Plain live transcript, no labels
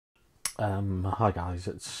Hi guys,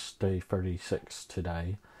 it's day 36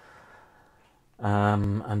 today.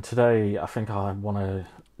 And today I think I want to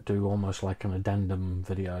do almost like an addendum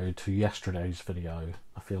video to yesterday's video.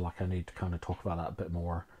 I feel like I need to kind of talk about that a bit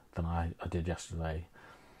more than I did yesterday.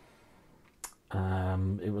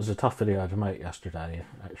 It was a tough video to make yesterday,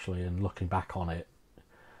 actually, and looking back on it,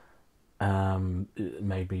 it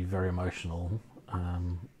made me very emotional.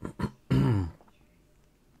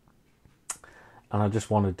 And I just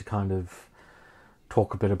wanted to kind of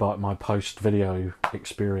talk a bit about my post video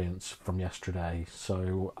experience from yesterday.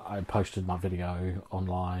 So I posted my video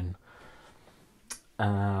online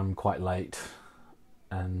quite late,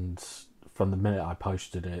 and from the minute I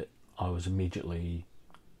posted it, I was immediately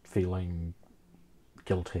feeling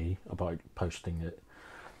guilty about posting it.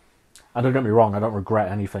 And don't get me wrong, I don't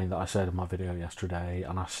regret anything that I said in my video yesterday,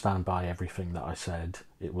 and I stand by everything that I said.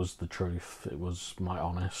 It was the truth, it was my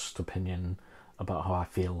honest opinion about how I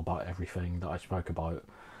feel about everything that I spoke about,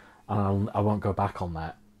 and I won't go back on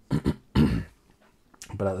that.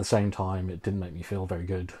 But at the same time, it didn't make me feel very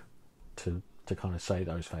good to kind of say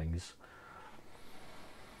those things,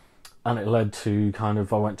 and it led to kind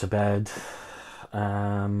of I went to bed,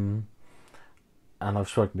 and I've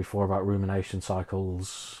spoken before about rumination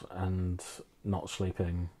cycles and not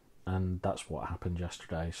sleeping, and that's what happened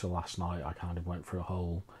yesterday. So last night I kind of went through a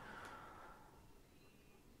whole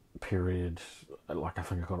period, like I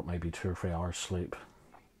think I got up maybe 2 or 3 hours sleep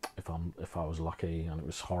if I was lucky, and it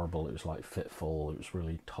was horrible. It was like fitful. It was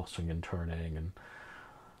really tossing and turning,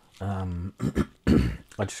 and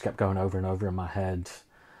I just kept going over and over in my head,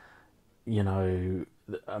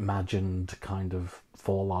 imagined kind of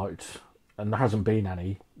fallout, and there hasn't been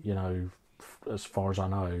any, as far as I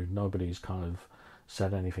know. Nobody's kind of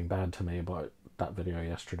said anything bad to me about that video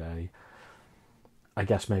yesterday. I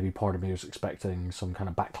guess maybe part of me was expecting some kind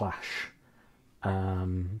of backlash,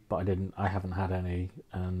 but I haven't had any,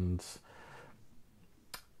 and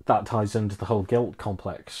that ties into the whole guilt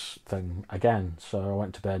complex thing again. So I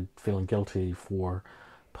went to bed feeling guilty for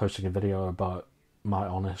posting a video about my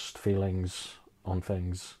honest feelings on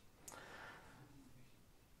things.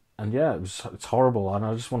 And yeah, it's horrible, and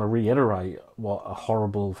I just want to reiterate what a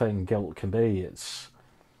horrible thing guilt can be.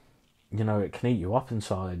 It can eat you up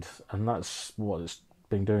inside, and that's what it's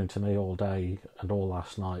been doing to me all day and all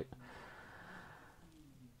last night.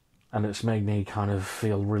 And it's made me kind of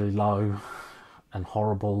feel really low and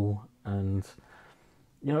horrible, and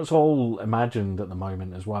it's all imagined at the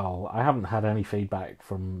moment as well. I haven't had any feedback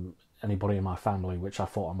from anybody in my family, which I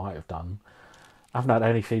thought I might have done. I haven't had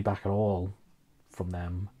any feedback at all from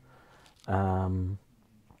them. And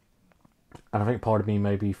I think part of me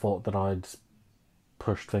maybe thought that I'd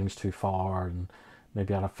pushed things too far, and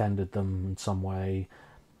maybe I'd offended them in some way.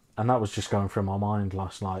 And that was just going through my mind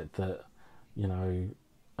last night, that, I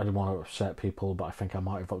didn't want to upset people, but I think I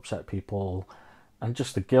might have upset people. And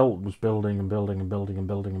just the guilt was building and building and building and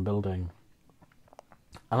building and building.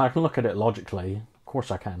 And I can look at it logically, of course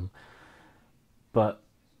I can. But,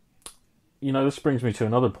 this brings me to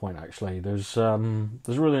another point, actually. There's a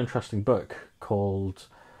really interesting book called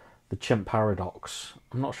The Chimp Paradox.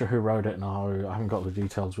 I'm not sure who wrote it now, I haven't got the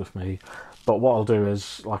details with me. But what I'll do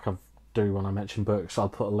is, like I do when I mention books, I'll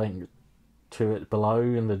put a link to it below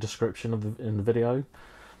in the description in the video.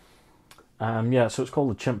 So it's called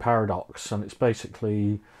The Chimp Paradox, and it's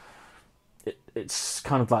basically, it's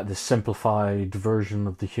kind of like this simplified version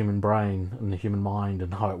of the human brain and the human mind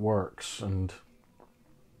and how it works. And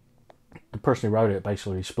the person who wrote it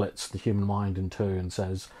basically splits the human mind in two and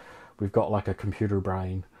says we've got like a computer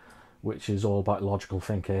brain, which is all about logical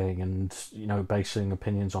thinking and, basing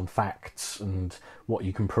opinions on facts and what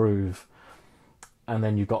you can prove. And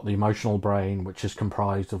then you've got the emotional brain, which is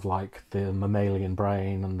comprised of like the mammalian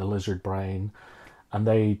brain and the lizard brain, and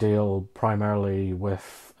they deal primarily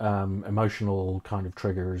with emotional kind of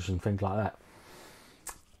triggers and things like that.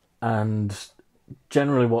 And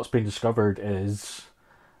generally what's been discovered is,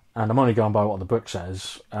 and I'm only going by what the book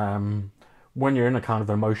says, when you're in a kind of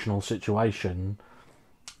emotional situation,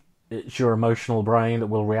 it's your emotional brain that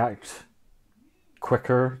will react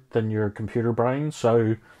quicker than your computer brain.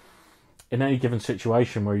 So in any given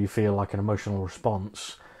situation where you feel like an emotional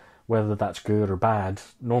response, whether that's good or bad,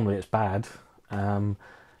 normally it's bad,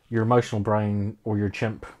 your emotional brain, or your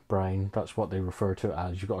chimp brain, that's what they refer to it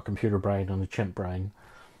as. You've got a computer brain and a chimp brain.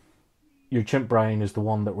 Your chimp brain is the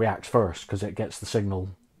one that reacts first because it gets the signal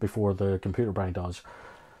before the computer brain does.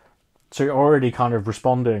 So you're already kind of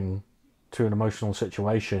responding to an emotional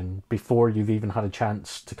situation before you've even had a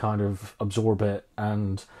chance to kind of absorb it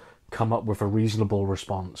and come up with a reasonable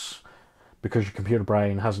response, because your computer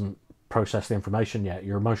brain hasn't processed the information yet.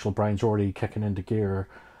 Your emotional brain's already kicking into gear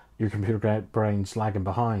your computer brain's lagging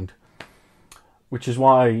behind, which is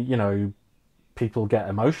why, you know, people get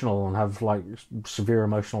emotional and have like severe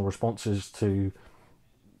emotional responses to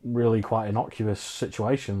really quite innocuous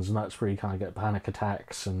situations, and that's where you kind of get panic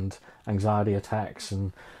attacks and anxiety attacks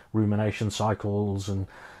and rumination cycles, and,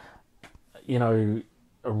 you know,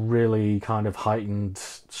 a really kind of heightened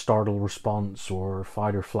startle response or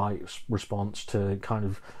fight or flight response to kind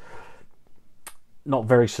of not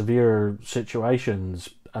very severe situations.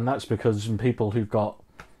 And that's because in people who've got,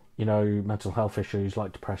 you know, mental health issues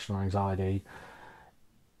like depression or anxiety,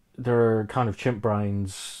 their kind of chimp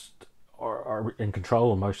brains are in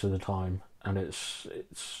control most of the time, and it's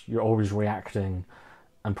you're always reacting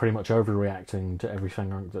and pretty much overreacting to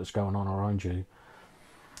everything that's going on around you.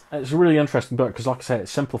 And it's a really interesting book because, like I say, it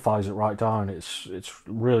simplifies it right down. It's a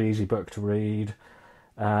really easy book to read.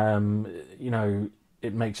 You know,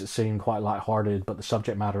 it makes it seem quite lighthearted, but the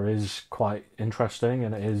subject matter is quite interesting,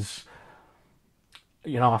 and it is,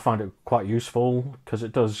 you know, I find it quite useful because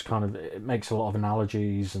it does kind of, it makes a lot of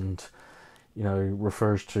analogies and, you know,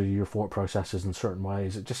 refers to your thought processes in certain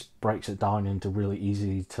ways. It just breaks it down into really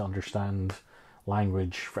easy to understand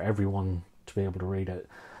language for everyone to be able to read it.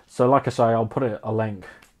 So like I say, I'll put a link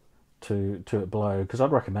to it below because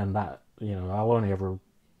I'd recommend that. You know, I'll only ever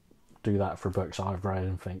do that for books I've read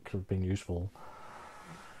and think have been useful.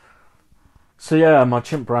 So yeah, my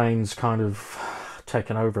chimp brain's kind of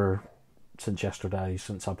taken over since yesterday,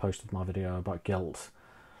 since I posted my video about guilt,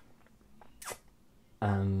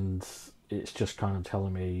 and it's just kind of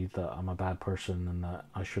telling me that I'm a bad person and that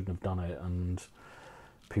I shouldn't have done it, and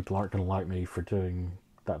people aren't going to like me for doing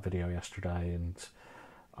that video yesterday, and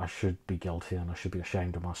I should be guilty and I should be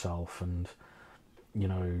ashamed of myself. And, you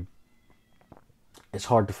know, it's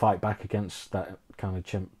hard to fight back against that kind of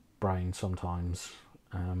chimp brain sometimes,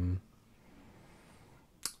 and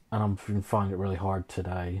I've been finding it really hard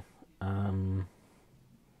today.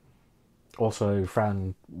 Also,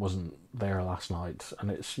 Fran wasn't there last night, and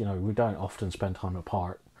it's, you know, we don't often spend time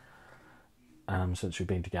apart since we've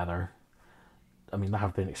been together. I mean, there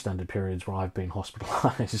have been extended periods where I've been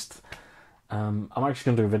hospitalised. I'm actually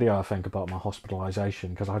going to do a video, I think, about my hospitalisation,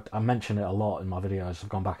 because I mention it a lot in my videos. I've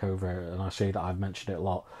gone back over it and I see that I've mentioned it a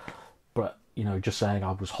lot. But, you know, just saying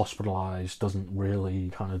I was hospitalised doesn't really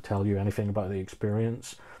kind of tell you anything about the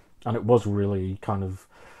experience. And it was really kind of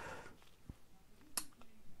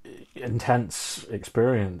intense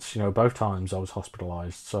experience, you know, both times I was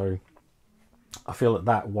hospitalised. So I feel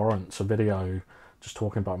that warrants a video just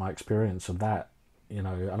talking about my experience of that, you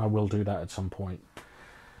know, and I will do that at some point.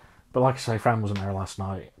 But like I say, Fran wasn't there last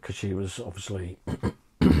night because she was obviously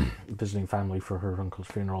visiting family for her uncle's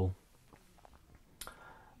funeral.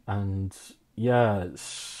 And yeah,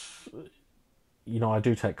 it's, you know, I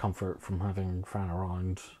do take comfort from having Fran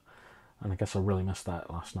around, and I guess I really missed that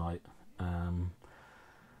last night.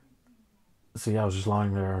 So yeah, I was just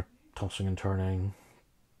lying there, tossing and turning,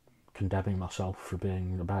 condemning myself for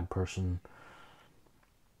being a bad person,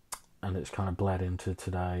 and it's kind of bled into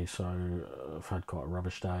today. So I've had quite a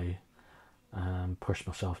rubbish day, pushed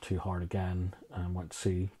myself too hard again, and went to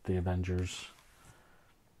see the Avengers.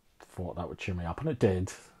 Thought that would cheer me up, and it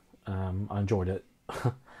did. I enjoyed it,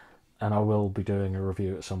 and I will be doing a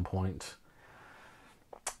review at some point.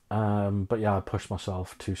 But yeah, I pushed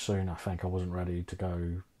myself too soon. I think I wasn't ready to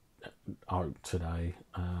go out today,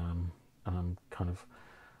 and I'm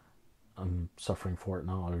suffering for it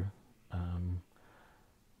now,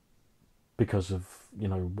 because of, you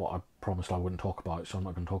know, what I promised I wouldn't talk about. So I'm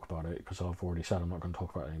not going to talk about it because I've already said I'm not going to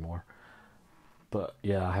talk about it anymore. But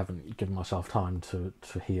yeah, I haven't given myself time to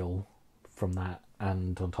heal from that,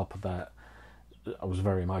 and on top of that, I was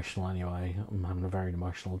very emotional anyway. I'm having a very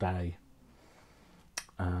emotional day.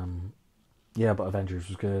 Yeah, but Avengers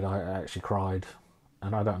was good. I actually cried,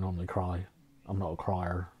 and I don't normally cry. I'm not a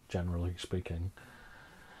crier, generally speaking.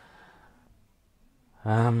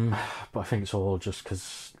 But I think it's all just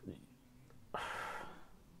because,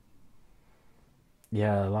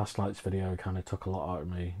 yeah, last night's video kind of took a lot out of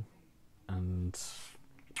me, and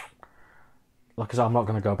like I said, I'm not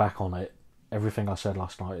going to go back on it. Everything I said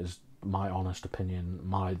last night is my honest opinion,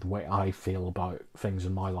 the way I feel about things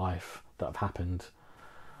in my life that have happened,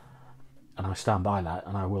 and I stand by that,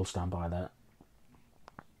 and I will stand by that.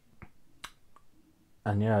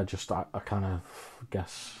 And yeah, just I kind of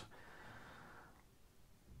guess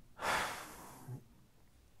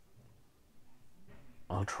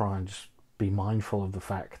I'll try and just be mindful of the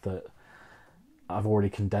fact that I've already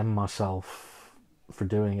condemned myself for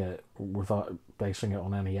doing it without basing it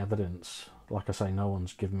on any evidence. Like I say, no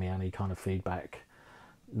one's given me any kind of feedback.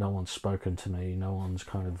 No one's spoken to me. No one's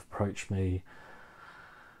kind of approached me.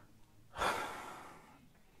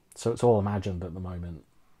 So it's all imagined at the moment.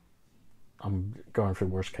 I'm going through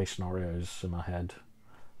worst case scenarios in my head,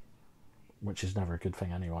 which is never a good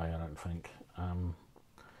thing anyway, I don't think.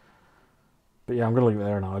 But yeah, I'm going to leave it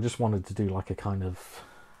there now. I just wanted to do like a kind of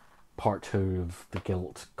part 2 of the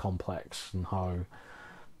guilt complex and how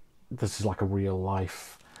this is like a real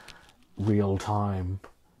life, real time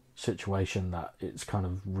situation that it's kind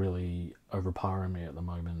of really overpowering me at the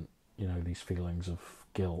moment. You know, these feelings of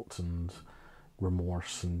guilt and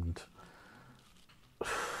remorse and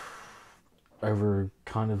over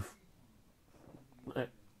kind of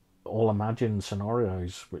all imagined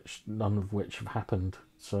scenarios, which none of which have happened.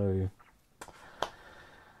 So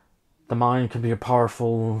the mind can be a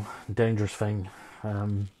powerful, dangerous thing.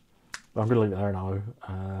 I'm going to leave it there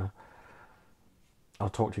now. I'll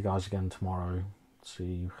talk to you guys again tomorrow,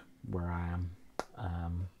 see where I am.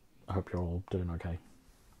 I hope you're all doing okay.